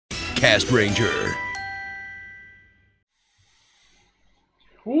Cast Ranger.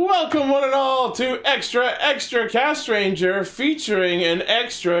 Welcome one and all to Extra Cast Ranger, featuring an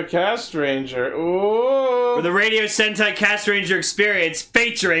extra Cast Ranger. Ooh. For the Radio Sentai Cast Ranger experience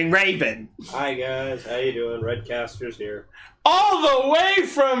featuring Raven. Hi guys, how you doing? Red Casters here. All the way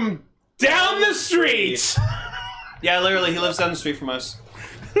from down the street. Yeah, literally, he lives down the street from us.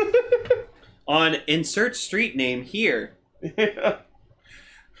 On insert street name here. Yeah.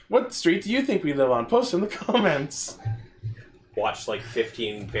 What street do you think we live on? Post in the comments. Watched like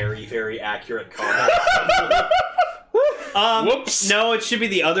 15 very, very accurate comments. Whoops. No, it should be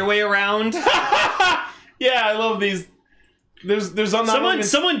the other way around. Yeah, I love these. There's on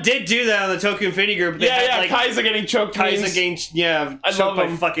someone did do that on the Tokyo Infinity group. They Yeah, had, Kaiser getting choked. Kaiser getting I choked love by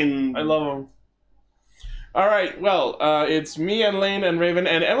him. fucking. I love them. All right, well, it's me and Lane and Raven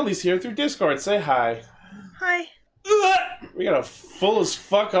and Emily's here through Discord. Say hi. Hi. We got a full as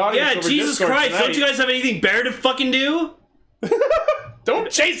fuck audience. Yeah, over Jesus Discord Christ! tonight. Don't you guys have anything better to fucking do? Don't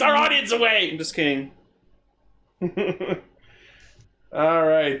chase our audience away. I'm just kidding. All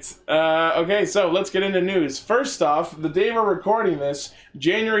right. Okay, so let's get into news. First off, the day we're recording this,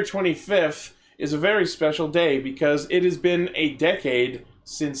 January 25th, is a very special day because it has been a decade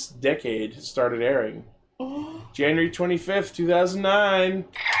since Decade started airing. January 25th, 2009.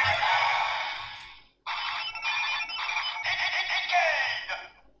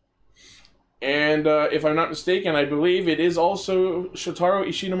 And if I'm not mistaken, I believe it is also Shotaro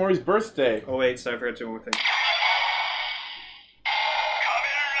Ishinomori's birthday. Oh wait, sorry, I forgot to do one more thing.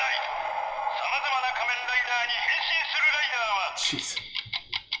 Jeez.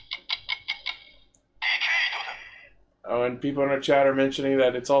 Oh, and people in our chat are mentioning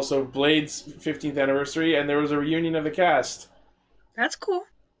that it's also Blade's 15th anniversary, and there was a reunion of the cast. That's cool.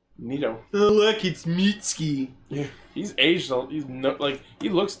 Neato. Oh look, it's Mitsuki. Yeah, he's aged. He's he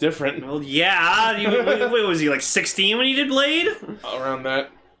looks different. Well, yeah. Wait, was he like 16 when he did Blade? Around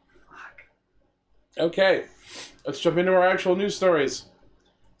that. Okay, let's jump into our actual news stories.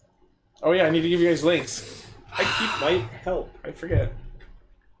 Oh yeah, I need to give you guys links. Might help. I forget.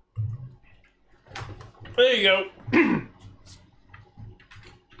 There you go.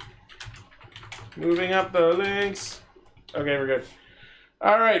 Moving up the links. Okay, we're good.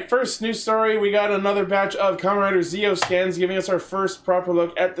 Alright, first news story. We got another batch of Kamen Rider Zeo scans giving us our first proper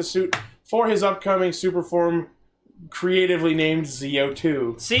look at the suit for his upcoming super form, creatively named Zeo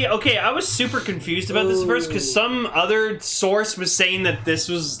 2. See, okay, I was super confused about this first because some other source was saying that this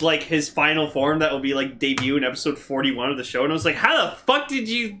was like his final form that will be like debut in episode 41 of the show, and I was like, how the fuck did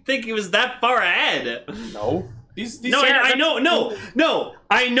you think it was that far ahead? No. These No,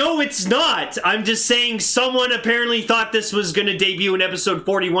 I know it's not. I'm just saying someone apparently thought this was going to debut in episode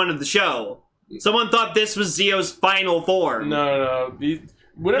 41 of the show. Someone thought this was Zeo's final form. No.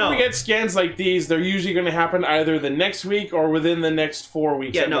 Whenever we get scans like these, they're usually going to happen either the next week or within the next 4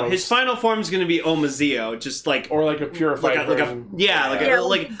 weeks. Yeah, at no, most. his final form is going to be Oma Zeo, just like or like a purified version.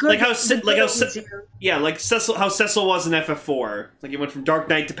 how Cecil was in FF4. Like he went from Dark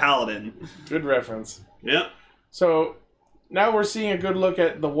Knight to Paladin. Good reference. Yep. So now we're seeing a good look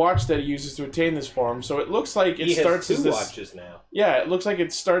at the watch that he uses to attain this form. So it looks like it starts has as two this. watches now. Yeah, it looks like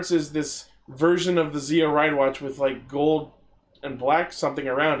it starts as this version of the Zeo Ride watch with like gold and black something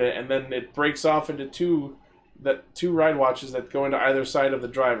around it, and then it breaks off into two ride watches that go into either side of the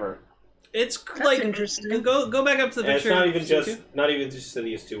driver. It's That's like interesting. go back up to the And it's picture. not even just that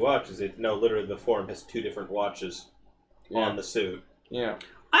he has two watches. Literally the form has two different watches on the suit. Yeah.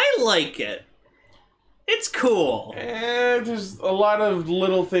 I like it. It's cool. There's a lot of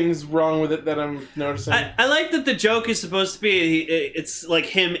little things wrong with it that I'm noticing. I like that the joke is supposed to be it's like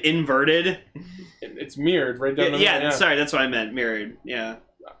him inverted. It's mirrored right down the middle. Yeah, sorry, that's what I meant. Mirrored. Yeah.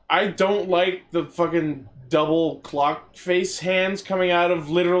 I don't like the fucking double clock face hands coming out of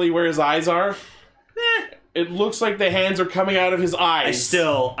literally where his eyes are. It looks like the hands are coming out of his eyes. I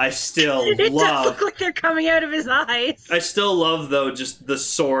still It does love. look like they're coming out of his eyes. I still love though just the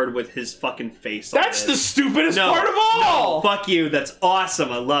sword with his fucking face on it. That's the stupidest part of all! No, fuck you. That's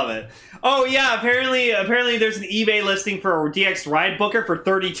awesome. I love it. Oh yeah, apparently there's an eBay listing for a DX Ride Booker for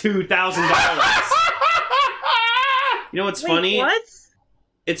 $32,000. You know what's funny? What?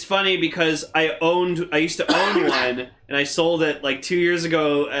 It's funny because I used to own one, and I sold it like 2 years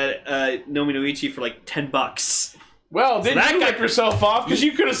ago at Nomi no Ichi for like $10. Well, didn't that you guy- rip yourself off because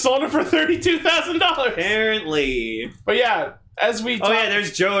you could have sold it for $32,000? Apparently. But yeah, as we Oh yeah,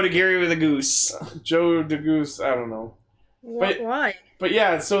 there's Joe Dagiri with a goose. Joe DeGoose, I don't know. Why? But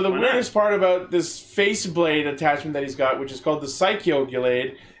yeah, so the Why not? weirdest part about this face blade attachment that he's got, which is called the Psycho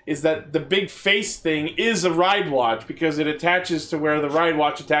Blade, is that the big face thing is a ride watch because it attaches to where the ride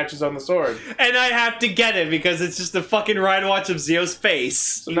watch attaches on the sword. And I have to get it because it's just a fucking ride watch of Zio's face.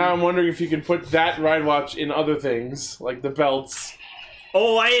 So now I'm wondering if you can put that ride watch in other things, like the belts.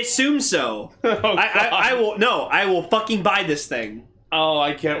 Oh, I assume so. Oh, I will. No, I will fucking buy this thing. Oh,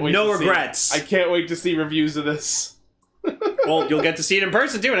 I can't wait. No to regrets. See. I can't wait to see reviews of this. Well, you'll get to see it in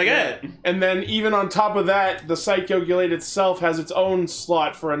person too when I get it. And then even on top of that, the Psycho Gillade itself has its own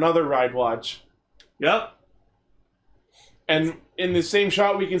slot for another ride watch. Yep. And in the same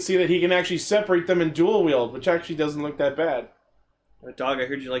shot, we can see that he can actually separate them and dual wield, which actually doesn't look that bad. Dog, I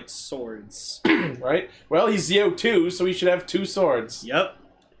heard you liked swords. Right? Well, he's Zio 2, so he should have 2 swords. Yep.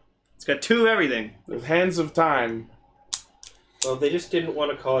 It's got 2 of everything. The Hands of Time. Well, they just didn't want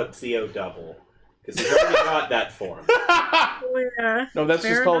to call it Zio Double. Because he's already got that form. Oh, yeah. No, that's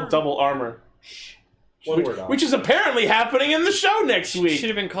Fair just called enough. Double Armor. One word off. Which is apparently happening in the show next week. Should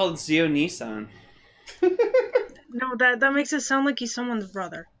have been called Zio Nissan. No, that makes it sound like he's someone's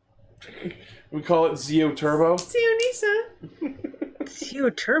brother. We call it Zio Turbo, Zio Nissan. Zio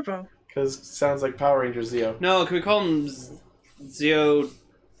Turbo. because it sounds like Power Ranger Zio. No, can we call him Zio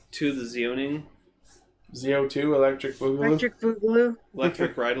to the Zioning? Zio 2, Electric Boogaloo. Electric Boogaloo.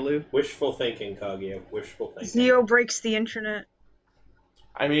 Electric Rydaloo? Wishful thinking, Kaguya. Wishful thinking. Zio breaks the internet.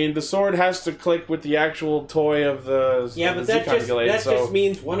 I mean, the sword has to click with the actual toy of the Yeah, of but the that Zcon just Gillade, that so, just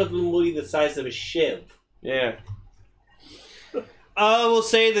means one of them will be the size of a shiv. yeah. I will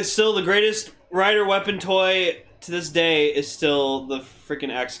say that still the greatest rider weapon toy to this day is still the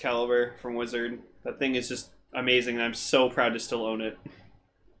freaking Excalibur from Wizard. That thing is just amazing, and I'm so proud to still own it.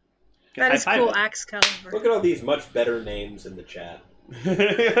 That is High five cool, it. Excalibur. Look at all these much better names in the chat.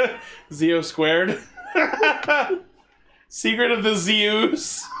 Zio Squared. Secret of the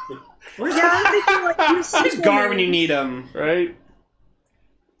Zeus. Yeah, I'm thinking like use Where's sequel Gar when you names. need him? Right?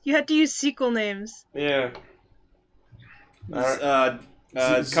 You had to use sequel names. Yeah. Alright.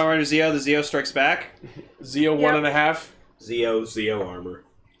 Kamen Rider Zio, the Zio Strikes Back. Zio Yep. 1.5. Zio armor.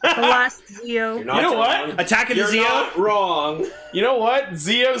 The last Zio. You're not You know what? wrong. Attack of the You're Zio. not wrong. You know what?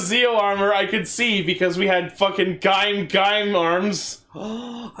 Zio armor I could see because we had fucking Gaim arms.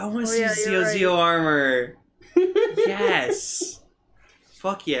 Oh, I want to Oh, see yeah, Zio you're right. Zio armor. Yes.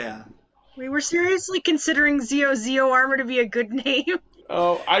 Fuck yeah. We were seriously considering Zio armor to be a good name.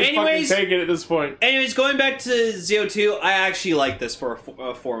 Oh, I Anyways- fucking take it at this point. Anyways, going back to Zio 2, I actually like this for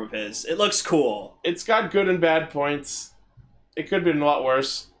a form of his. It looks cool. It's got good and bad points. It could have been a lot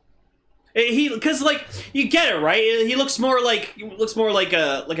worse. Because like you get it right. He looks more like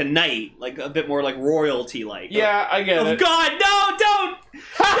a knight, like a bit more like royalty like. Yeah, I get Oh it. God, no!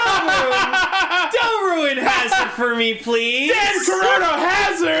 Don't ruin Hazard for me, please. Dan Corona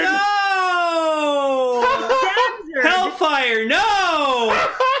Hazard! No! Hazard. Hellfire, no!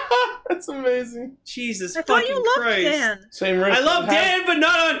 That's amazing. Jesus I thought fucking you loved Christ! Dan. Same riff. I love with Dan, but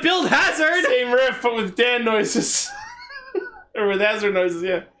not on Build Hazard. Same riff, but with Dan noises. Or with Hazard noises,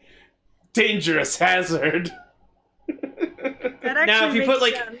 yeah. Dangerous Hazard. That actually Now, makes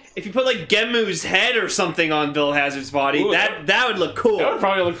if you put like Gemu's head or something on Bill Hazard's body, Ooh, that would look cool. That would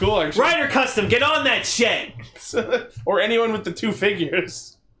probably look cool, actually. Rider Custom, get on that shit. Or anyone with the 2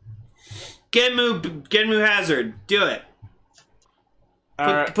 figures. Genmu Hazard, do it.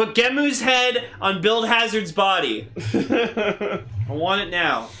 Alright. Put Gemu's head on Build Hazard's body. I want it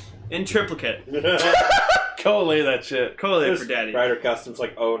now. In triplicate. Collate that shit. Collate for daddy. Rider Custom's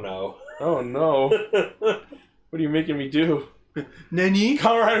like, oh no. Oh no. What are you making me do? Nani?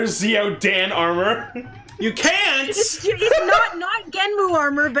 Kamen Rider Zio Dan armor. You can't! It's not Genmu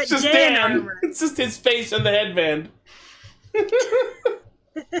armor, but It's just Dan, Dan. armor. It's just his face and the headband.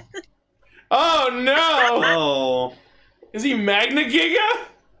 Oh no! Oh. Is he Magna Giga?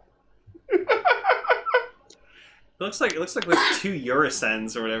 It looks like there's 2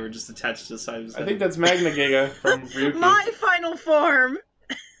 Urasens or whatever just attached to the side of his head. I think that's Magna Giga from Ryuki. My final form.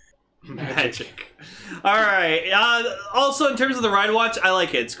 Magic. Alright. Also, in terms of the ride watch, I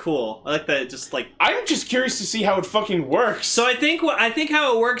like it. It's cool. I like that it just like... I'm just curious to see how it fucking works. So I think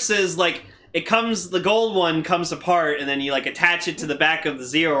how it works is like the gold one comes apart and then you like attach it to the back of the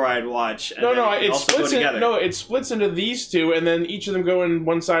Zio ride watch. And no, then it also go splits. together. It splits into these 2, and then each of them go in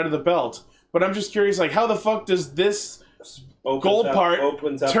one side of the belt. But I'm just curious, like, how the fuck does this gold part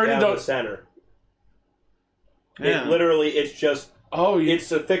opens up turn down into- the center? Yeah. It literally, it's just, Oh, you,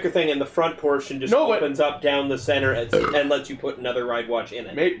 it's a thicker thing, and the front portion just No, but- opens up down the center and lets you put another ride watch in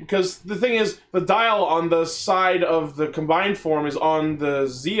it. because the thing is, the dial on the side of the combined form is on the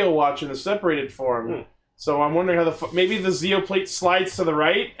Zio watch in the separated form. So I'm wondering how maybe the Zio plate slides to the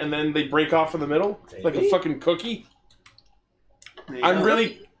right, and then they break off in the middle, like a Maybe. fucking cookie. There you I'm go.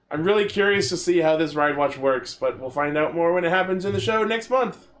 really I'm really curious to see how this Ride Watch works, but we'll find out more when it happens in the show next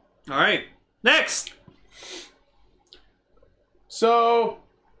month. All right, next. So,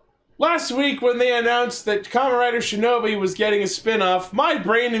 last week when they announced that Kamen Rider Shinobi was getting a spin-off, my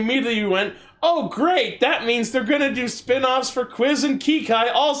brain immediately went, oh great, that means they're gonna do spin-offs for Quiz and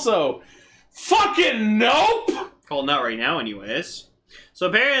Kikai also. Fucking nope! Well, not right now, anyways. So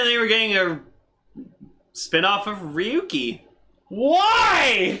apparently we're getting a spin-off of Ryuki.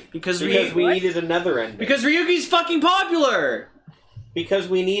 Why? Because we needed another ending. Because Ryuki's fucking popular! Because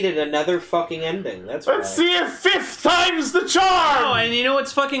we needed another fucking ending. That's right. Let's see if 5th time's the charm! Oh, and you know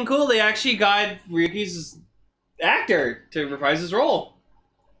what's fucking cool? They actually got Ryuki's actor to reprise his role.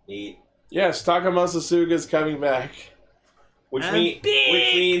 Neat. Yes, Takamasa Suga's coming back. Which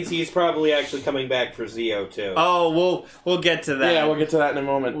means he's probably actually coming back for Zio too. Oh, we'll get to that. Yeah, we'll get to that in a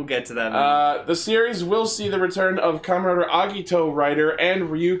moment. We'll get to that. The series will see the return of Kamen Rider Agito writer and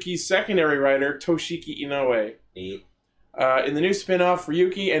Ryuki's secondary writer, Toshiki Inoue. Neat. In the new spin-off,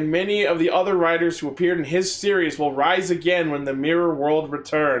 Ryuki and many of the other writers who appeared in his series will rise again when the Mirror World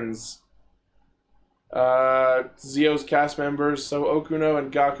returns. Zio's cast members So Okuno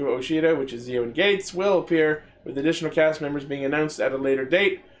and Gaku Oshida, which is Zio and Gates, will appear, with additional cast members being announced at a later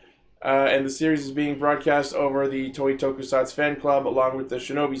date. And the series is being broadcast over the Toei Tokusatsu fan club along with the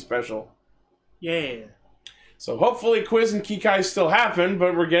Shinobi special. Yeah. So hopefully Quiz and Kikai still happen,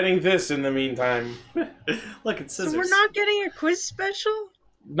 but we're getting this in the meantime. Look, it's scissors. So we're not getting a quiz special?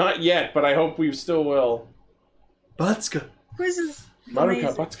 Not yet, but I hope we still will. Batsuka. Quiz is Maruka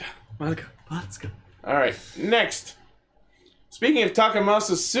amazing. Batsuka. Maruka. Batsuka. Alright, next. Speaking of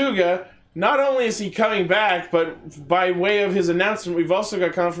Takamasa Suga, not only is he coming back, but by way of his announcement, we've also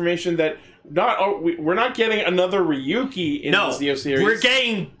got confirmation that we're not getting another Ryuki in the Zio series. We're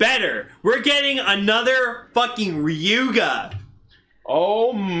getting better. We're getting another fucking Ryuga.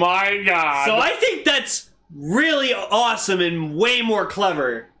 Oh my god. So I think that's really awesome and way more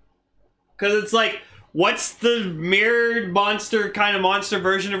clever. Because it's like, what's the mirrored kind of monster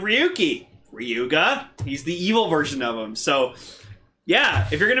version of Ryuki? Ryuga. He's the evil version of him. So, yeah,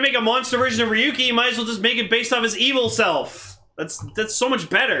 if you're going to make a monster version of Ryuki, you might as well just make it based off his evil self. That's so much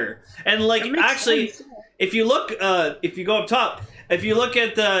better. And like, actually, sense. if you look, if you go up top, if you look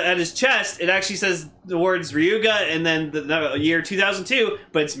at his chest, it actually says the words Ryuga and then the year 2002,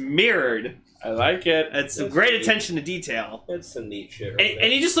 but it's mirrored. I like it. It's That's great neat. attention to detail. That's some neat shit. Right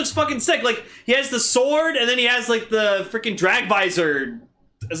And he just looks fucking sick. Like, he has the sword, and then he has, like, the freaking drag visor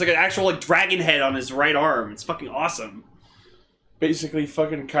as, like, an actual, like, dragon head on his right arm. It's fucking awesome. Basically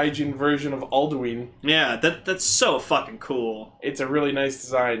fucking kaijin version of Alduin. Yeah, that's so fucking cool. It's a really nice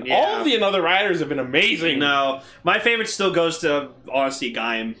design. Yeah. All of the other riders have been amazing. No, my favorite still goes to, honestly,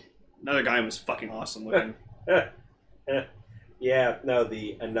 Gaim. Another Gaim was fucking awesome looking. Yeah, no,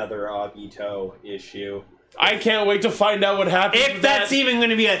 the another Agito issue. I can't wait to find out what happens If with that's that. even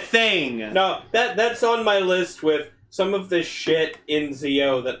going to be a thing. No, that's on my list with some of the shit in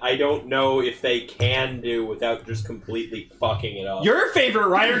Zio that I don't know if they can do without just completely fucking it up. Your favorite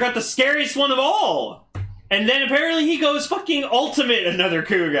rider got the scariest one of all. And then apparently he goes fucking ultimate another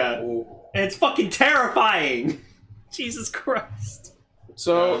Kuga. Ooh. And it's fucking terrifying. Jesus Christ.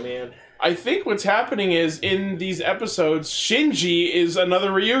 So, Oh, man. I think what's happening is, in these episodes, Shinji is another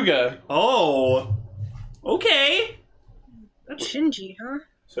Ryuga. Oh. Okay. Shinji, huh?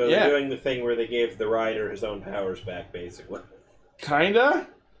 So Yeah. they're doing the thing where they gave the rider his own powers back, basically. Kinda?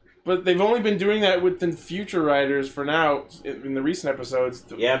 But they've only been doing that with the future riders for now, in the recent episodes.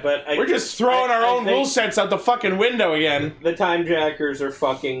 Yeah, but We're just throwing our own think rule sets out the fucking window again. The Time Jackers are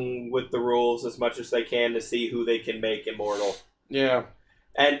fucking with the rules as much as they can to see who they can make immortal. Yeah.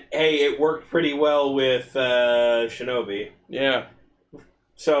 And hey, it worked pretty well with Shinobi. Yeah.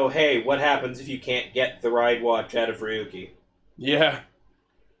 So hey, what happens if you can't get the Ride Watch out of Ryuki? Yeah.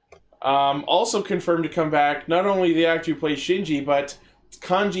 Also confirmed to come back, not only the actor who plays Shinji, but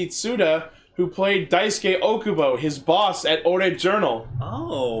Kanji Tsuda, who played Daisuke Okubo, his boss at Ore Journal.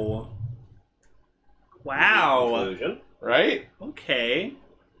 Oh. Wow. Conclusion. Right? Okay.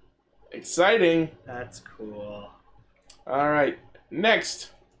 Exciting. That's cool. Alright,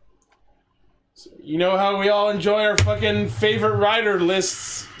 next. So, you know how we all enjoy our fucking favorite rider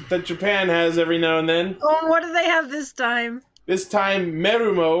lists that Japan has every now and then? Oh, what do they have this time? This time,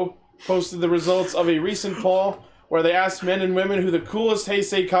 Merumo posted the results of a recent poll where they asked men and women who the coolest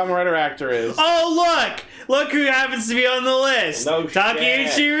Heisei Kamen Rider actor is. Oh, look! Look who happens to be on the list. No shit.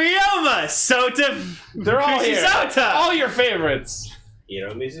 Takeuchi Ryoma, Sota They're all here. Kushisota. All your favorites.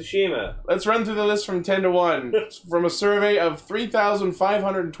 Hiro Mizushima. Let's run through the list from 10 to 1. From a survey of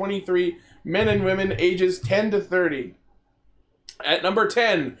 3,523 men and women ages 10 to 30. At number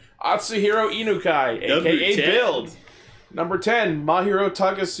 10, Atsuhiro Inukai, Number aka 10. Build. Number 10, Mahiro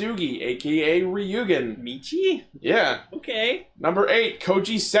Takasugi, aka Ryugen. Michi? Yeah. Okay. Number 8,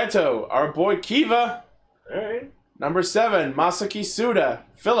 Koji Seto, our boy Kiva. Alright. Number 7, Masaki Suda,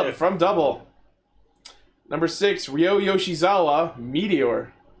 Philip from Double. Number 6, Ryo Yoshizawa,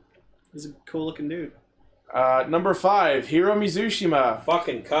 Meteor. He's a cool looking dude. Number 5, Hiro Mizushima,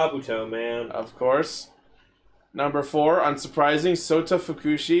 Fucking Kabuto, man. of course. Number 4, unsurprising, Sota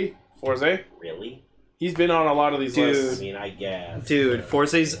Fukushi, Forze. Really? He's been on a lot of these Dude. I lists. mean, I guess. Dude,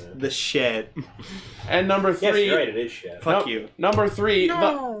 Forze's the shit. And number Yes, 3, you're right, it is shit. Fuck you. Number 3,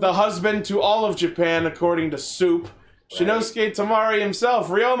 No. the husband to all of Japan, according to Soup, Shinosuke Tamari himself,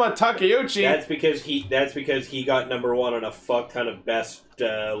 Ryoma Takeuchi. That's because he got number 1 on a fuck ton of best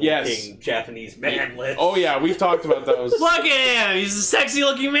Yes. looking Japanese man lists. Oh yeah, we've talked about those. Look at him! He's a sexy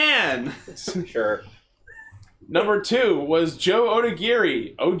looking man! Sure. Number 2 was Joe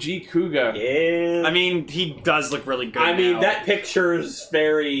Odagiri, OG Kuga. Yeah. I mean, he does look really good. I mean, now. that picture's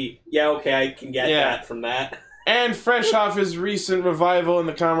very... Yeah, okay, I can get Yeah. that from that. And fresh off his recent revival in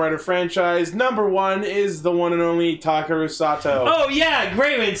the Kamen Rider franchise, number 1 is the one and only Takaru Sato. Oh yeah,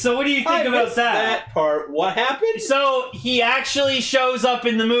 Raymond. So what do you think I about missed that? part. What happened? So he actually shows up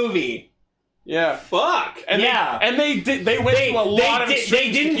in the movie. Yeah. Fuck. And Yeah. they went to a lot of they extremes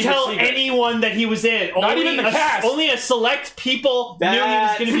to didn't keep it tell secret. anyone that he was in. Not Only even the a, cast. Only a select people knew he was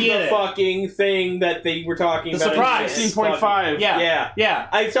That's going to be in the it. fucking thing that they were talking The about. surprise. 16.5. Yeah. Yeah. Yeah.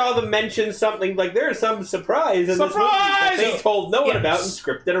 I saw them mention something like there's some surprise in Surprise! this movie that they told no one Yes. about and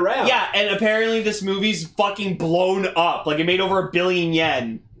scripted around. Yeah, and apparently this movie's fucking blown up. Like, it made over 1 billion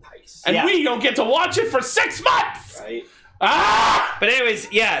yen. Nice. And Yeah. we don't get to watch it for 6 months! Right. Ah! But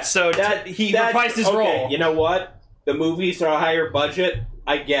anyways, yeah, so he reprised his okay, role. You know what? The movies are a higher budget.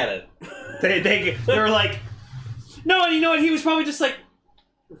 I get it. They were like, no, and you know what? He was probably just like,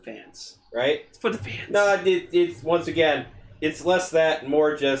 for fans. Right? It's for the fans. No, it's once again, it's less that,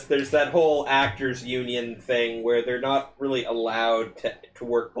 more just there's that whole actors union thing where they're not really allowed to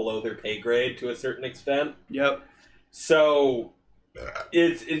work below their pay grade to a certain extent. Yep. So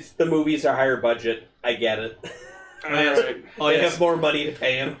it's the movies are higher budget. I get it. Oh, yes. Alright. Oh, They yes. have more money to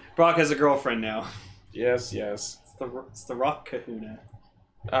pay him. Brock has a girlfriend now. Yes, yes. It's the Rock Kahuna.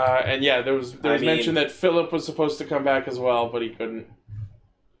 And yeah, there was mention that Philip was supposed to come back as well, but he couldn't.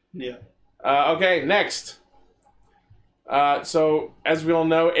 Yeah. Okay, next. So, as we all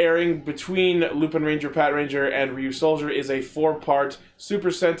know, airing between Lupin Ranger, Pat Ranger, and Ryu Soldier is a 4-part Super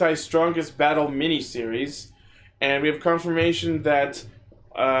Sentai Strongest Battle miniseries. And we have confirmation that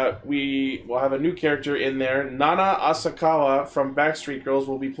we will have a new character in there. Nana Asakawa from Backstreet Girls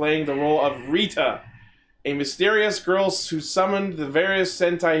will be playing the role of Rita, a mysterious girl who summoned the various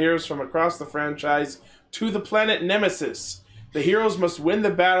Sentai heroes from across the franchise to the planet Nemesis. The heroes must win the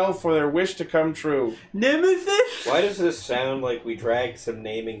battle for their wish to come true. Nemesis? Why does this sound like we dragged some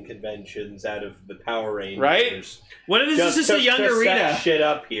naming conventions out of the Power Rangers? Right? What if this is just a younger to Rita? set shit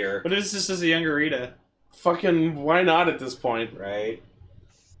up here, What if this is just a younger Rita? Fucking, why not at this point? right?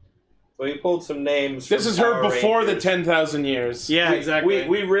 So we pulled some names. This from is her Power before Rangers. the 10,000 years. Yeah, exactly.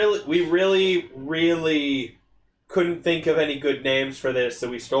 We really couldn't think of any good names for this, so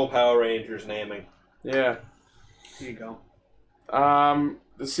we stole Power Rangers naming. Yeah. Here you go.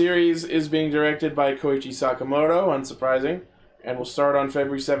 The series is being directed by Koichi Sakamoto, unsurprising, and will start on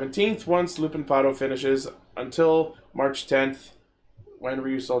February 17th once Lupin Pato finishes until March 10th when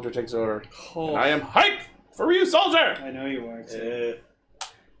Ryu Soldier takes over. Oh, And I am hyped for Ryu Soldier! I know you are. Too.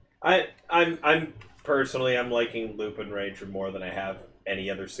 I'm personally liking Lupin Ranger more than I have any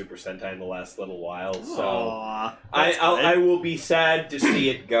other Super Sentai in the last little while. So Aw, that's I good. will be sad to see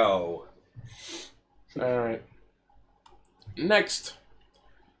it go. Alright. Next.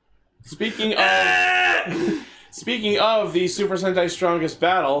 Speaking of the Super Sentai Strongest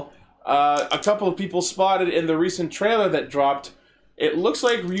Battle, a couple of people spotted in the recent trailer that dropped, it looks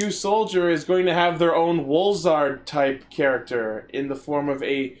like Ryu Soldier is going to have their own Wolzard type character in the form of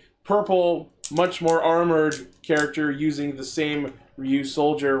a purple, much more armored character using the same Ryu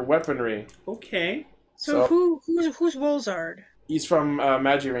Soldier weaponry. Okay. So, So- who's Wolzard? He's from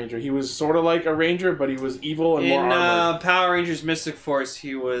Magi Ranger. He was sort of like a ranger, but he was evil and more In armored. Power Rangers Mystic Force,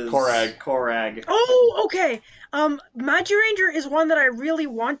 he was Korag. Oh, okay. Magi Ranger is one that I really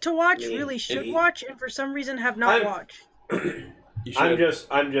want to watch, I mean, really should it- watch, and for some reason have not I'm- watched. You should.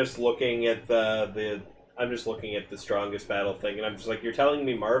 I'm just looking at the I'm just looking at the strongest battle thing, and I'm just like, you're telling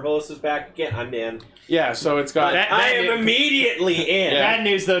me Marvelous is back again? I'm in. Yeah, so it's got... I am immediately in. Yeah. Bad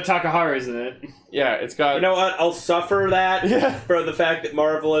news though, Takaharu isn't it? Yeah, it's got... You know what? I'll suffer that Yeah. for the fact that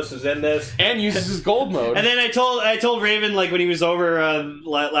Marvelous is in this. And uses his gold mode. And then I told Raven, like, when he was over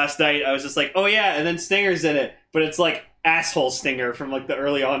last night, I was just like, oh yeah, and then Stinger's in it, but it's like asshole Stinger from like the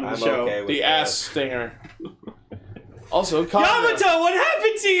early on in the I'm show. okay with The that. ass stinger. Also, Yamato, what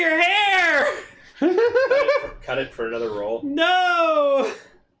happened to your hair? Cut it for another role. No.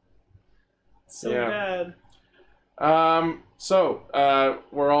 So Yeah. bad.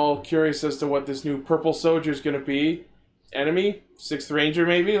 We're all curious as to what this new purple soldier is going to be. Enemy? Sixth Ranger,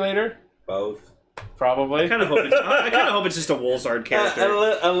 maybe, later? Both. Probably. I kind of hope it's just a Wolzard character.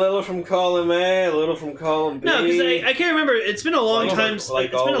 A little from column A, a little from column B. No, because I can't remember. It's been a long time.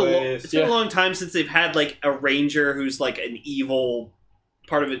 It's been a long time since they've had like a ranger who's like an evil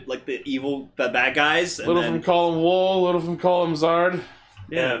part of it, like the bad guys. And Little then, from column Wool, little from column Zard.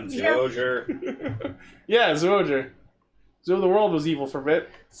 yeah. Zoger. Yeah, Zoojer. Zoo of the World was evil for a bit.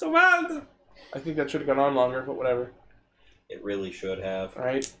 So bad. I think that should have gone on longer, but whatever. It really should have.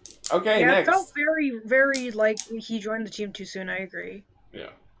 Alright. Okay, Yeah, next. it felt very, very like he joined the team too soon. I agree.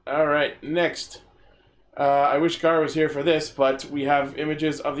 Alright, next. I wish Gar was here for this, but we have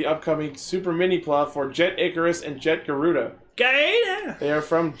images of the upcoming Super Mini Plot for Jet Icarus and Jet Garuda. Gaida. They are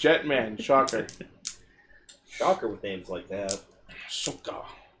from Jetman. Shocker. Shocker with names like that. Shocker.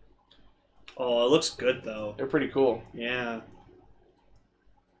 Oh, it looks good though. They're pretty cool. Yeah.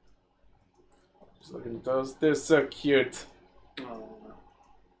 Just looking at those. They're so cute. Oh.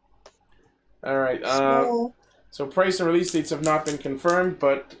 Alright, So, so price and release dates have not been confirmed,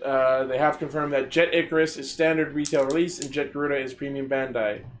 but they have confirmed that Jet Icarus is standard retail release and Jet Garuda is premium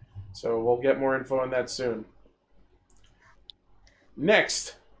Bandai. So we'll get more info on that soon.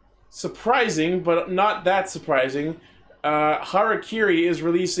 Next, surprising, but not that surprising, Harakiri is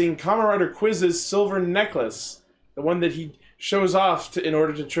releasing Kamen Rider Quiz's silver necklace. The one that he shows off in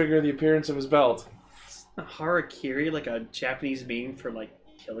order to trigger the appearance of his belt. Harakiri, like a Japanese name for like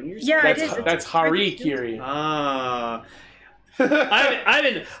killing yourself? Yeah, That's, it is. that's Harikiri. Ah.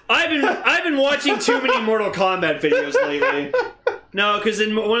 I've been watching too many Mortal Kombat videos lately. No, because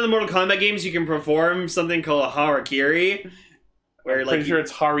in one of the Mortal Kombat games you can perform something called a Harakiri, where Pretty sure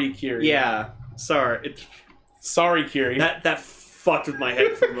it's Harikiri. yeah. Sorry, Sorry, Kiri. that fucked with my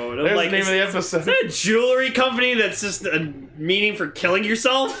head for a moment. I'm There's like, the name of the episode. is that a jewelry company that's just a meaning for killing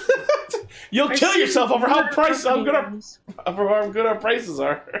yourself? You'll I've kill seen yourself over how company good names. our prices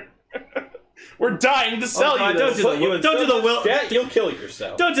are. We're dying to sell God, you this. don't do the Will. Yeah, you'll kill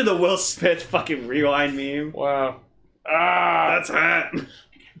yourself. Don't do the Will Smith fucking rewind meme. Wow. Ah. That's hot.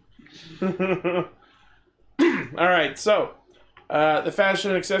 All right. So, the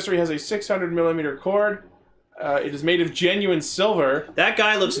fashion accessory has a 600mm cord. It is made of genuine silver. That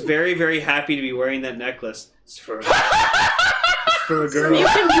guy looks very, very happy to be wearing that necklace. It's for a So girl. you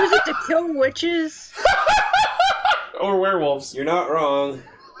can use it to kill witches. Or werewolves. You're not wrong.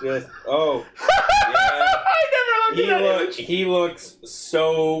 Just yeah. I never looked at that. He looks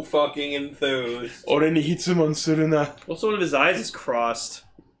so fucking enthused. Ore ni hitsuman suru na. Also, one of his eyes is crossed.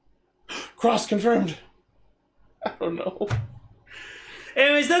 Cross confirmed. I don't know.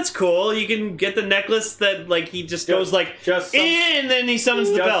 Anyways, that's cool. You can get the necklace that, like, he just goes, like, just some, and then he summons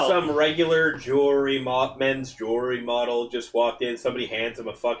the just bell. some regular men's jewelry model just walked in. Somebody hands him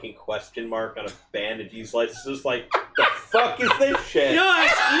a fucking question mark on a bandage. He's like, just like, the fuck is this shit? You know,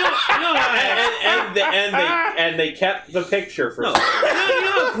 and they kept the picture for no, some you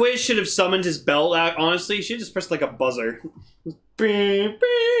know how Quiz should have summoned his bell? Honestly, he should have just pressed, like, a buzzer. That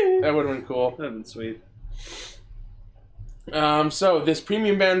That would have been cool. would have been sweet. So this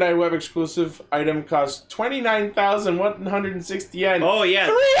premium Bandai web exclusive item costs 29,160 yen. Oh, yeah.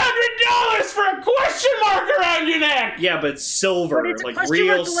 $300 for a question mark around your neck. Yeah, but it's silver. But it's a Like, question real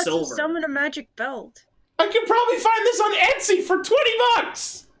mark that lets you silver. summon a magic belt. I could probably find this on Etsy for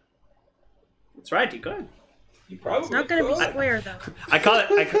 $20. That's right, you could. You probably It's not going to be could. square though. I call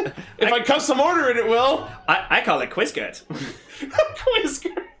it... If I custom order it, it will. I call it Quizgut.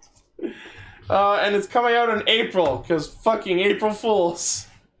 Quizker. And it's coming out in April, because fucking April Fools.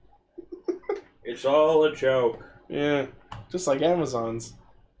 It's all a joke. Yeah, just like Amazon's.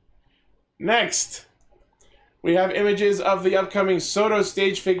 Next, we have images of the upcoming Soto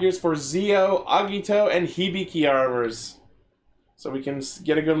stage figures for Zio, Agito, and Hibiki armors. So we can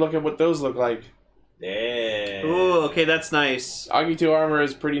get a good look at what those look like. Damn. Ooh, okay, that's nice. Agito armor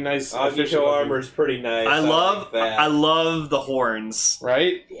is pretty nice. official Agito looking, armor's pretty nice. I like that. love the horns.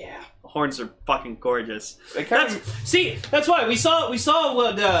 right? Yeah. The horns are fucking gorgeous. They kind That's why we saw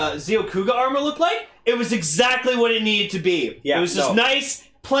what Zio Kuga armor looked like, it was exactly what it needed to be. Yeah, it was just nice,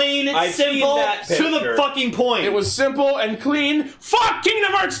 plain, I've seen simple, that to the picture. fucking point. It was simple and clean. Fuck!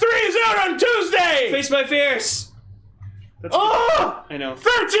 Kingdom Hearts 3 is out on Tuesday! Face My Fears. That's Oh! I know.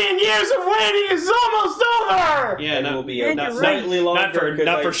 13 years of waiting is almost over! Yeah, And not, will be And not you're right. slightly longer.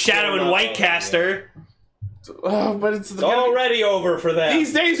 not for 'cause Shadow and Whitecaster. Oh, but it's It's already over for that.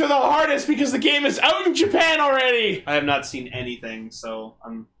 These days are the hardest because the game is out in Japan already! I have not seen anything, so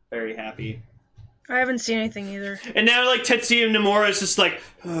I'm very happy. I haven't seen anything either. And now, like, Tetsuya Nomura is just like,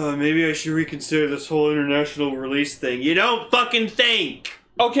 oh, maybe I should reconsider this whole international release thing. You don't fucking think!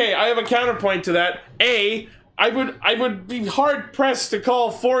 Okay, I have a counterpoint to that. I would be hard pressed to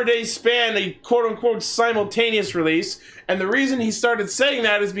call 4-day span a quote unquote simultaneous release, and the reason he started saying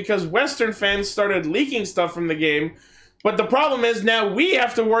that is because Western fans started leaking stuff from the game. But the problem is now we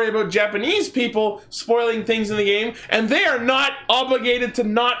have to worry about Japanese people spoiling things in the game, and they are not obligated to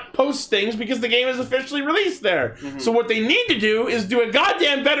not post things because the game is officially released there. So what they need to do is do a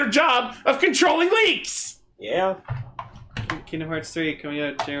goddamn better job of controlling leaks. Yeah, Kingdom Hearts 3 coming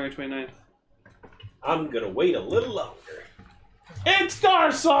out January 29th. I'm gonna wait a little longer. It's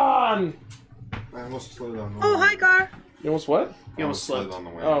Garson! I almost slid on the Oh, hi, Gar. You almost what? You almost slid slipped. on the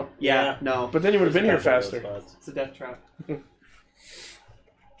way. Oh, Yeah, no. but then you would have been here There's a couple faster. of those spots. It's a death trap.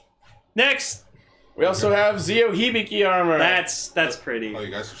 Next! We also have Zio Hibiki armor. That's pretty. Oh,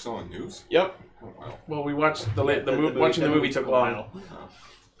 you guys are still on news? Yep. Oh, wow. Well, we watched the movie- watching the movie took a while.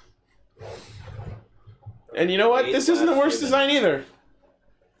 Oh. And you know what? This isn't the worst design either.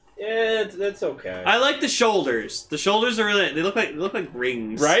 Yeah, that's okay. I like the shoulders. The shoulders are really, they look like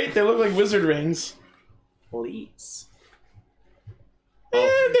rings. Right? They look like wizard rings. Please.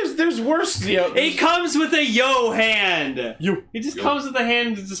 There's worse Zio. It comes with a yo hand. You. It just Yo. comes with a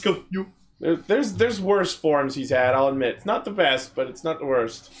hand and just go yo. There's worse forms he's had, I'll admit. It's not the best, but it's not the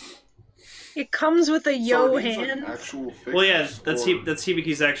worst. It comes with a So yo are these, like, hand. actual figures, Well, yeah, that's or- that's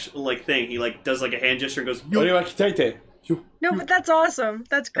Hibiki's actual like thing. He like does like a hand gesture and goes yo. Oriwakitaite. You. No, but that's awesome.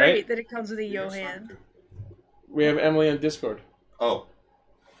 That's great Right? that it comes with a yo Yes, hand. thank you. We have Emily on Discord. Oh,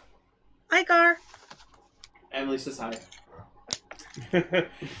 Hi, Gar. Emily says hi.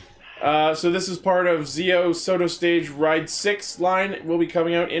 So this is part of Zio Soto Stage Ride 6 line. It will be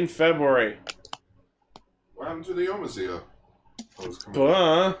coming out in February. what happened to the Omazia? Oh, it's coming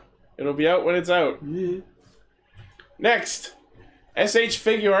back. It'll be out when it's out. Next, SH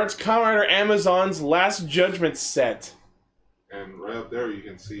Figure Arts Kamen Rider Amazon's Last Judgment set. And right up there, you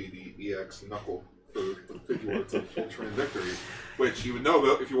can see the EX knuckle for the figure arts of Ultra and Victory, which you would know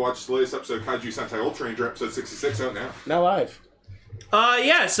about if you watched the latest episode of Kaiju Sentai Ultra Ranger, episode 66, out now. Now live.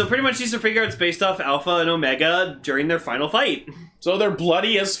 Yeah, so pretty much these are figure arts based off Alpha and Omega during their final fight. So they're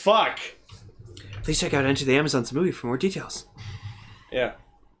bloody as fuck. Please check out Enter the Amazon's movie for more details. Yeah.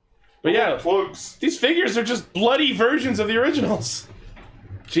 But yeah, Plugs. these figures are just bloody versions of the originals.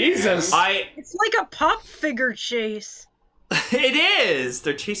 Jesus. It's like a pop figure chase. It is!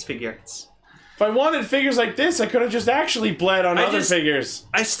 They're chase figure arts. If I wanted figures like this, I could have just actually bled on other figures.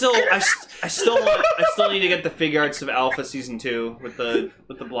 I still need to get the figure arts of Alpha Season 2 with the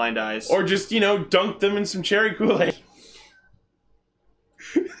blind eyes. Or just, dunk them in some cherry Kool-Aid.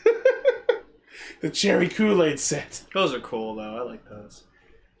 The cherry Kool-Aid set. Those are cool though, I like those.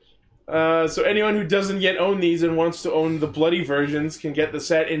 So anyone who doesn't yet own these and wants to own the bloody versions can get the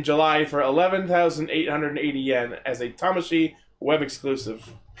set in July for 11,880 yen as a Tamashii web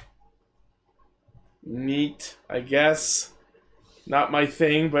exclusive. Neat, I guess. Not my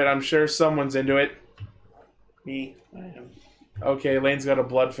thing, but I'm sure someone's into it. Me, I am. Okay, Lane's got a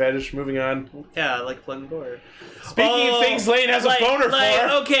blood fetish. Moving on. Yeah, I like blood and gore. Speaking of things Lane has a boner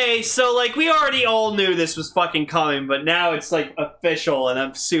for. Okay, so we already all knew this was fucking coming, but now it's official, and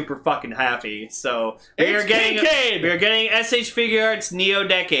I'm super fucking happy. So we are getting SH Figure Arts Neo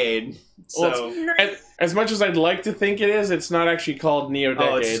Decade. So Nice. As much as I'd like to think it is, it's not actually called Neo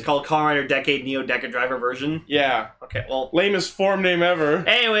Decade. it's just called Kamen Rider Decade Neo Deca Driver version. Yeah. Okay, well, Lamest form name ever.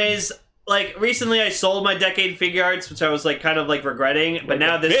 anyways. Recently I sold my Decade Figure Arts, which I was kind of regretting, but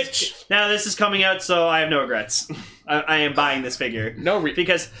now this is coming out, so I have no regrets. I am buying this figure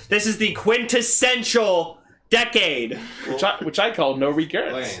because this is the quintessential Decade. Which I call no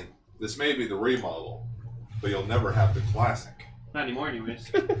regrets. Lane, this may be the remodel, but you'll never have the classic. Not anymore, anyways.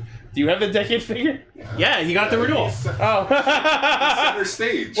 Do you have the Decade figure? Yeah, you got the renewal. Oh. Center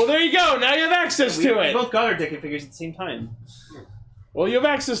stage. Well, there you go. Now you have access to We it. both got our Decade figures at the same time. Well, you have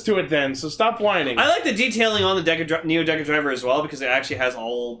access to it then, so stop whining. I like the detailing on the Neo Deca Driver as well because it actually has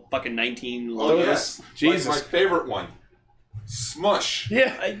all fucking 19 Oh, logos. yes. Jesus. My favorite one. smush.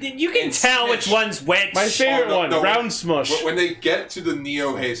 Yeah. You can And tell which snitch. one's which. My favorite no, one, no, Round Smush. But when they get to the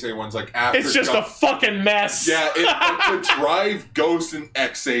Neo Heisei ones, like after It's just a fucking mess. yeah, the Drive, Ghost, and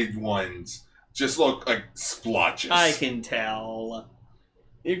X-Aid ones just look like splotches. I can tell.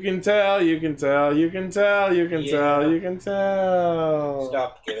 You can tell, you can tell, you can tell, you can Yeah. tell, you can tell.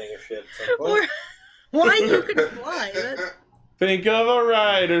 Stopped giving a shit at some point. Or why you could fly? That, Think of a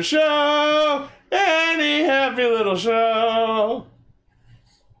writer show, any happy little show.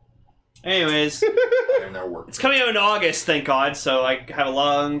 Anyways, I now work. it's coming out in August, thank God, so I have a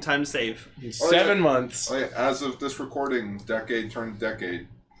long time to save. 7 months. Oh, yeah, as of this recording, decade turned decade.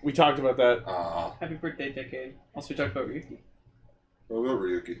 We talked about that. Happy birthday, Decade. Also, we talked about Ryuki. What about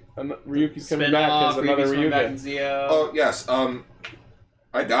Ryuki? Ryuki's coming back as another Back in Ryuga. Zio. Oh yes.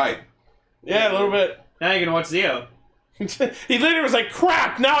 I died. Yeah, a little bit. Now you're gonna watch Zio. He literally was like,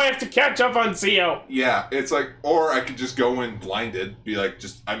 crap, now I have to catch up on Zio. Yeah, it's like, or I could just go in blinded, be like,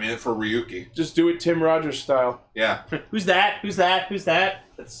 just I'm in it for Ryuki. Just do it Tim Rogers style. Yeah. Who's that? Who's that? Who's that?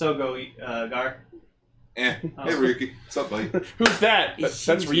 That's Sogo, Gar. Hey Ryuki, what's up, buddy? Who's that? That's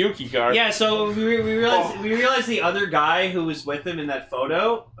Ryuki, Gar. Yeah, so we realized the other guy who was with him in that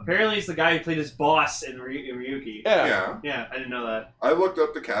photo, apparently is the guy who played his boss in Ryuki. Yeah. Yeah. Yeah, I didn't know that. I looked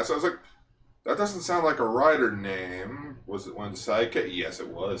up the cast. I was like, that doesn't sound like a writer name. Was it one of the sidekick? Yes, it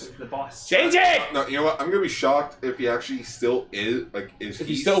was. The boss. Change it! No, you know what? I'm gonna be shocked if he actually still is If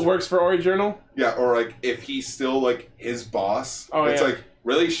he still works for Ori Journal? Yeah, or like if he's still like his boss. Oh, it's yeah. like,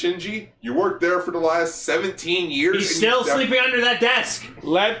 really, Shinji? You worked there for the last 17 years. He's and still you sleeping under that desk.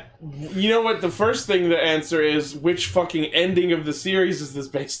 You know what? The first thing to answer is which fucking ending of the series is this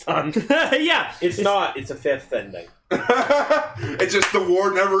based on? Yeah. It's not. It's a fifth ending. It's just the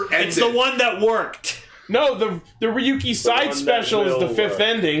war never ended. It's the one that worked. No, the Ryuki side one special that is the will fifth work.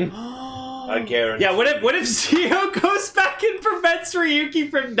 ending. I guarantee. Yeah, what if Zio goes back and prevents Ryuki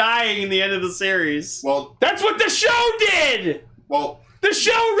from dying in the end of the series? Well, That's what the show did! The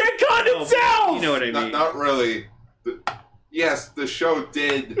show retconned itself! You know what I mean. not really. Yes, the show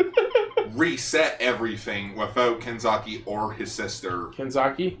did reset everything without Kenzaki or his sister.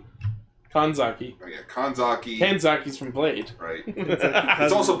 Kanzaki? Oh, yeah, Kanzaki. Kanzaki's from Blade. Right.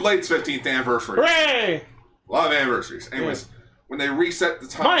 It's also Blade's 15th anniversary. Hooray! A lot of anniversaries. Anyways, when they reset the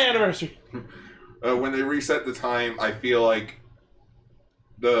time. My anniversary! When they reset the time, I feel like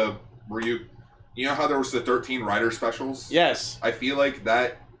the you know how there was the 13 writer specials? Yes. I feel like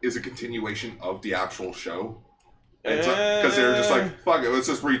that is a continuation of the actual show. Because they were just like, fuck it, let's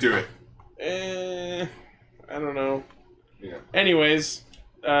just redo it. I don't know. Yeah. Anyways,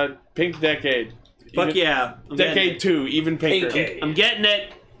 Pink Decade. Fuck yeah. I'm getting Decade it. 2, even pinker. Pinky. I'm getting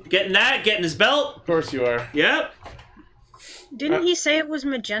it. Getting that, getting his belt. Of course you are. Yep. didn't he say it was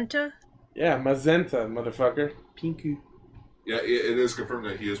magenta? Yeah, Magenta, motherfucker. Pinku. Yeah, it is confirmed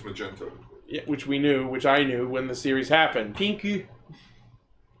that he is magenta. Yeah, which I knew when the series happened. Pinku.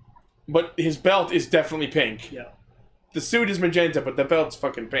 But his belt is definitely pink. Yeah. The suit is magenta, but the belt's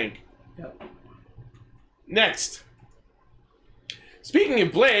fucking pink. Yep. Next. Speaking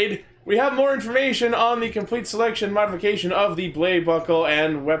of Blade, we have more information on the complete selection and modification of the blade buckle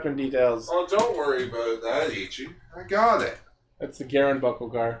and weapon details. Oh, don't worry about that, Ichi. I got it. That's the Garen buckle,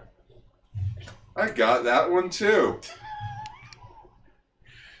 Gar. I got that one too.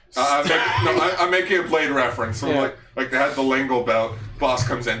 I'm making a Blade reference. So Yeah. like they had the lingo belt. Boss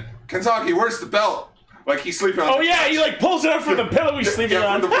comes in. Kenzaki, where's the belt? Like he's sleeping on. Oh the yeah, couch. he like pulls it up from the pillow he's sleeping Yeah,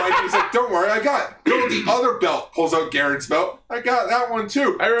 on. from the blanket. He's like, don't worry, I got it. Go to the other belt. Pulls out Garen's belt. I got that one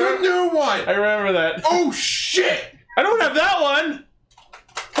too. I remember- the new one. I remember that. Oh shit. I don't have that one.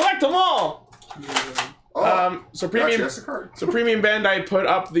 Collect them all. Oh, So actually, premium. that's the card. So Premium Bandai put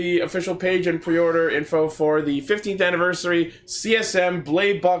up the official page and pre-order info for the 15th anniversary CSM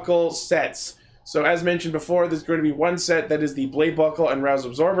Blade Buckle sets. So as mentioned before, there's going to be one set that is the Blade Buckle and Rouse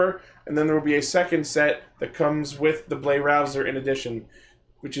Absorber, and then there will be a second set that comes with the Blade Rouser in addition,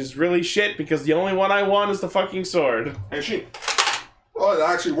 which is really shit because the only one I want is the fucking sword. Actually, well, it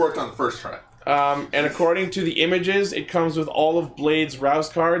actually worked on the first try. And according to the images, it comes with all of Blade's Rouse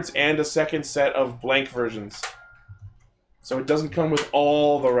cards and a second set of blank versions. So it doesn't come with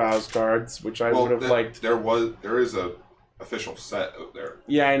all the Rouse cards, which I would have liked. There is a official set out there.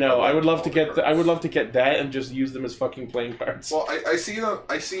 Yeah, I know. I would love all to the get. cards. I would love to get that and just use them as fucking playing cards. Well, I see them.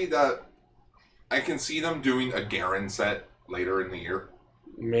 I see that. I can see them doing a Garen set later in the year.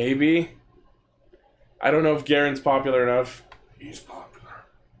 Maybe. I don't know if Garen's popular enough. He's popular.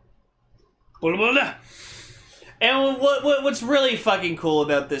 And what's really fucking cool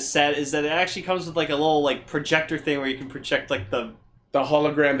about this set is that it actually comes with like a little like projector thing where you can project like the The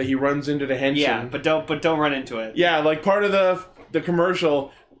hologram that he runs into the henshin. but don't run into it. Yeah, like part of the the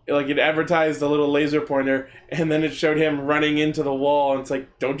commercial, like it advertised a little laser pointer, and then it showed him running into the wall, and it's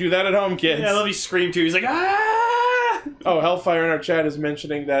like, don't do that at home, kids. Yeah, I love he screamed too. He's like, ah! Oh, Hellfire in our chat is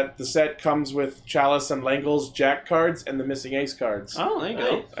mentioning that the set comes with Chalice and Langle's Jack cards and the Missing Ace cards. Oh, there you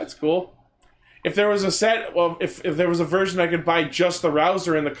go. That's cool. If there was a set, well, if there was a version I could buy just the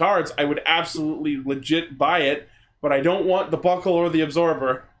Rouser and the cards, I would absolutely legit buy it, but I don't want the buckle or the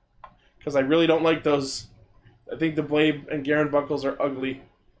absorber, because I really don't like those. I think the Blade and Garen buckles are ugly.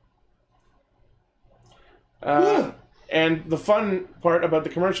 And the fun part about the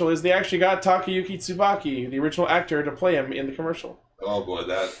commercial is they actually got Takayuki Tsubaki, the original actor, to play him in the commercial. Oh boy,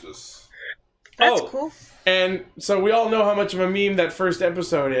 that just... That's Oh. cool. And so we all know how much of a meme that first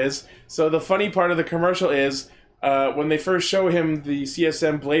episode is. So the funny part of the commercial is when they first show him the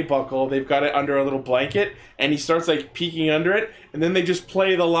CSM blade buckle, they've got it under a little blanket, and he starts like peeking under it, and then they just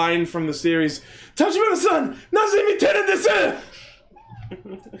play the line from the series, Tachibana-san, nazemi teru desu!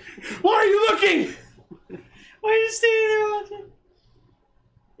 Why are you looking? Why are you standing there watching?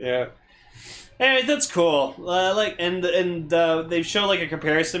 Yeah. Anyway, that's cool. They've shown like a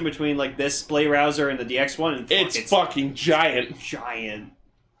comparison between like this Blade Rouser and the DX one, and It's fucking giant. giant.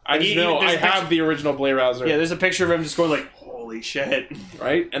 I just know, I have the original Blade Rouser. Yeah, there's a picture of him just going like, holy shit.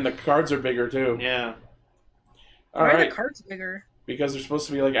 Right? And the cards are bigger too. Yeah. All Why are right. the cards bigger? Because they're supposed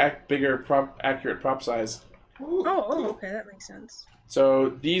to be like accurate prop size. Oh, okay, that makes sense. So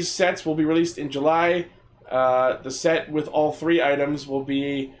these sets will be released in July. The set with all 3 items will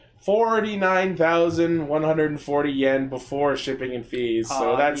be 49,140 yen before shipping and fees.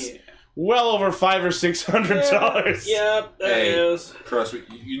 So that's well over $500 or $600. Yep, that is. Trust me,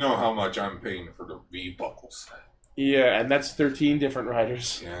 you know how much I'm paying for the V-buckles. Yeah, and that's 13 different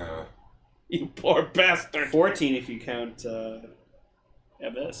riders. Yeah. You poor bastard. 14 if you count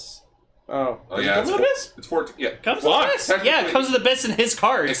Abyss. Oh. Oh Does it yeah, come with this? it's 14. Yeah. Comes Fuck, with Abyss? Yeah, it comes with Abyss in his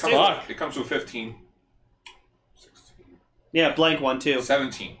cards, too. It comes with 15. 16. Yeah, blank one, too.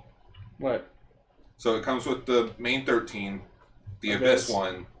 17. What? So it comes with the main 13, the Abyss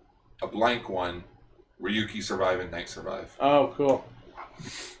one, a blank one, Ryuki Survive and Night Survive. Oh, cool.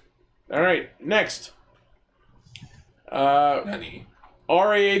 All right, next. Nani?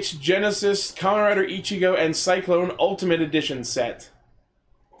 RAH Genesis, Kamen Rider Ichigo, and Cyclone Ultimate Edition set.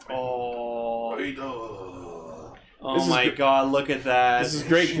 Oh, This oh is my gr- god, look at that. This is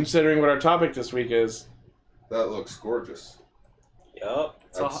great considering what our topic this week is. That looks gorgeous. Yup.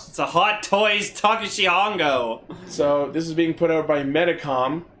 It's a Hot Toys Takashi Hongo. So this is being put out by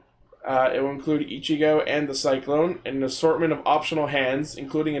Medicom. It will include Ichigo and the Cyclone, and an assortment of optional hands,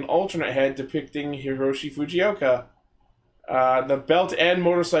 including an alternate head depicting Hiroshi Fujioka. The belt and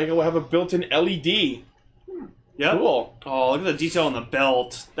motorcycle will have a built-in LED. Yep. Cool. Oh, look at the detail on the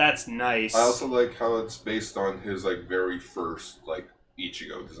belt. That's nice. I also like how it's based on his like very first like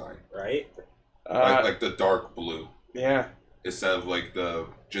Ichigo design, Right? like the dark blue Yeah. instead of like the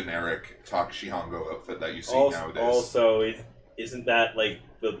generic Takashi Hongo outfit that you see nowadays. Also, isn't that like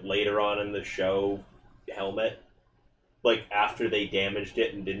the later on in the show helmet? Like after they damaged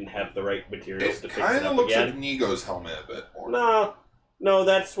it and didn't have the right materials It to fix kind it of up looks again? like Nigo's helmet a bit more. No,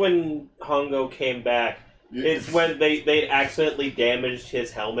 that's when Hongo came back. It's when they accidentally damaged his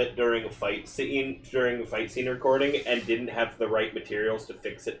helmet during a fight scene recording and didn't have the right materials to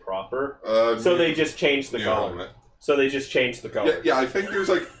fix it proper. So they just changed the new color. helmet. So they just changed the color. Yeah, I think there's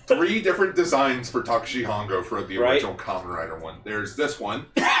like 3 different designs for Takashi Hongo for the Right. original Kamen Rider one. There's this one.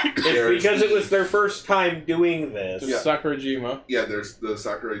 It's because it was their first time doing this. Yeah. Sakurajima. Yeah, there's the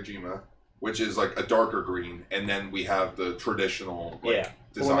Sakurajima, which is like a darker green, and then we have the traditional Yeah.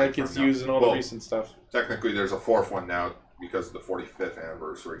 The design one that gets from now. used in all the Well, recent stuff. Technically, there's a 4th one now because of the 45th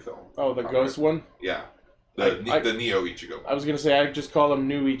anniversary film. Oh, the Kamen Ghost Rider. one? Yeah, I- the Neo Ichigo. I was going to say, I just call him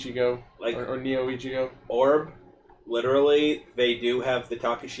New Ichigo. Like Or Neo Ichigo. Orb, literally, they do have the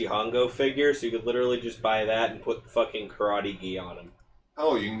Takashi Hongo figure, so you could literally just buy that and put fucking karate gi on him.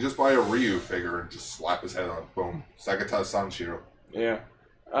 Oh, you can just buy a Ryu figure and just slap his head on. Boom. Sagata Sanshiro. Yeah.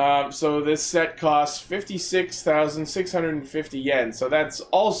 So this set costs 56,650 yen. So that's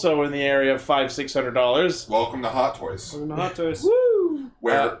also in the area of $500-$600. Welcome to Hot Toys, Hot Toys.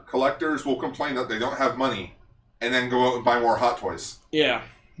 where collectors will complain that they don't have money, and then go out and buy more Hot Toys. Yeah.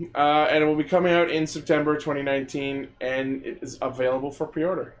 And it will be coming out in September 2019, and it is available for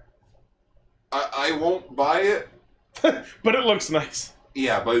pre-order. I won't buy it. But it looks nice.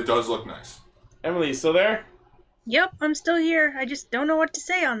 Yeah, but it does look nice. Emily, you still there? Yep, I'm still here. I just don't know what to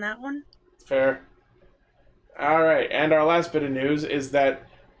say on that one. Fair. Alright, and our last bit of news is that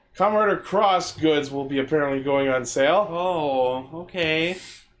Kamen Rider Cross goods will be apparently going on sale. Oh, okay.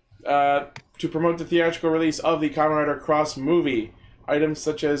 to promote the theatrical release of the Kamen Rider Cross movie. Items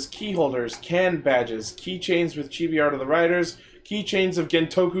such as key holders, can badges, keychains with chibi art of the riders, keychains of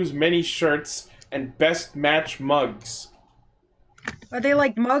Gentoku's many shirts, and best match mugs. Are they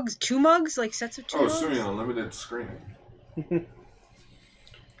like mugs? 2 mugs? Like sets of 2 Oh, mugs? assuming a limited screening. Okay.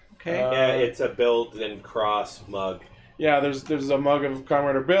 Yeah, it's a build and cross mug. Yeah, there's a mug of Kamen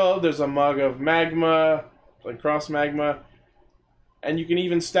Rider Build, there's a mug of Magma, like Cross Magma, and you can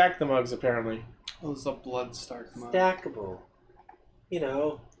even stack the mugs apparently. Oh, it's a Bloodstark mug. Stackable. You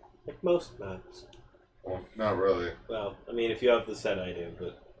know, like most mugs. Well, not really. Well, I mean, if you have the set, I do,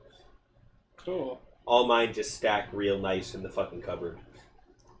 but Cool. all mine just stack real nice in the fucking cupboard.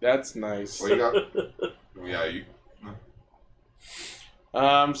 That's nice. Well, you got. Yeah, you.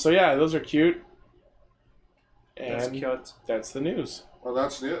 So yeah, those are cute. That's And cute. that's the news. Well,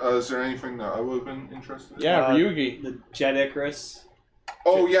 that's new. Is there anything that I would have been interested in? Yeah, Uh, Ryugi. The Jet Icarus.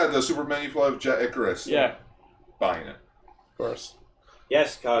 Oh, yeah, the Super Manipulative Jet Icarus. Yeah, Buying it. of course.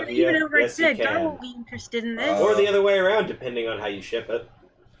 Yes, Even Kaguya. outright Yes, you said, God can. won't be interested in this. Or the other way around, depending on how you ship it.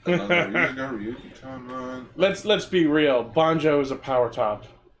 Ryugi timeline. Let's be real. Banjo is a power top.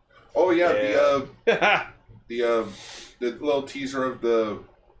 Oh, yeah, Yeah. the little teaser of the,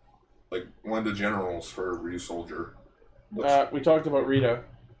 like, one of the generals for Ryu Soldier. We talked about Rita.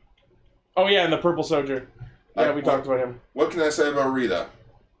 Oh yeah, and the Purple Soldier. Yeah, we talked about him. What can I say about Rita?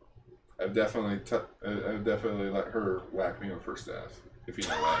 I've definitely let her whack me on first death, if you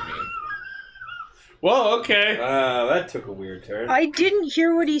know what I mean. Well, okay. That took a weird turn. I didn't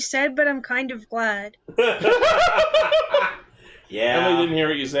hear what he said, but I'm kind of glad. Yeah. Emily didn't hear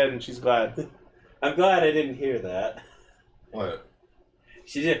what you said, and she's glad. I'm glad I didn't hear that. What?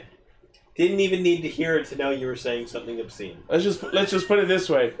 She didn't even need to hear it to know you were saying something obscene. Let's just put it this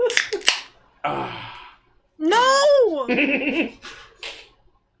way. Ah. No! I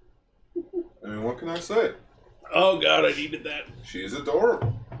mean, what can I say? Oh god, I needed that. She's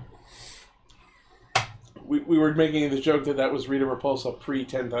adorable. We were making the joke that was Rita Repulsa pre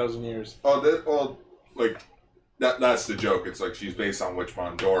 10,000 years. Oh, that's the joke. It's like she's based on Witch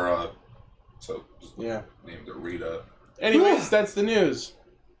Mondora, so just Yeah. named her Rita. Anyways, that's the news.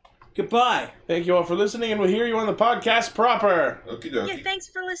 Goodbye. Thank you all for listening, and we'll hear you on the podcast proper. Okie dokie. Yeah, thanks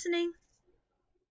for listening.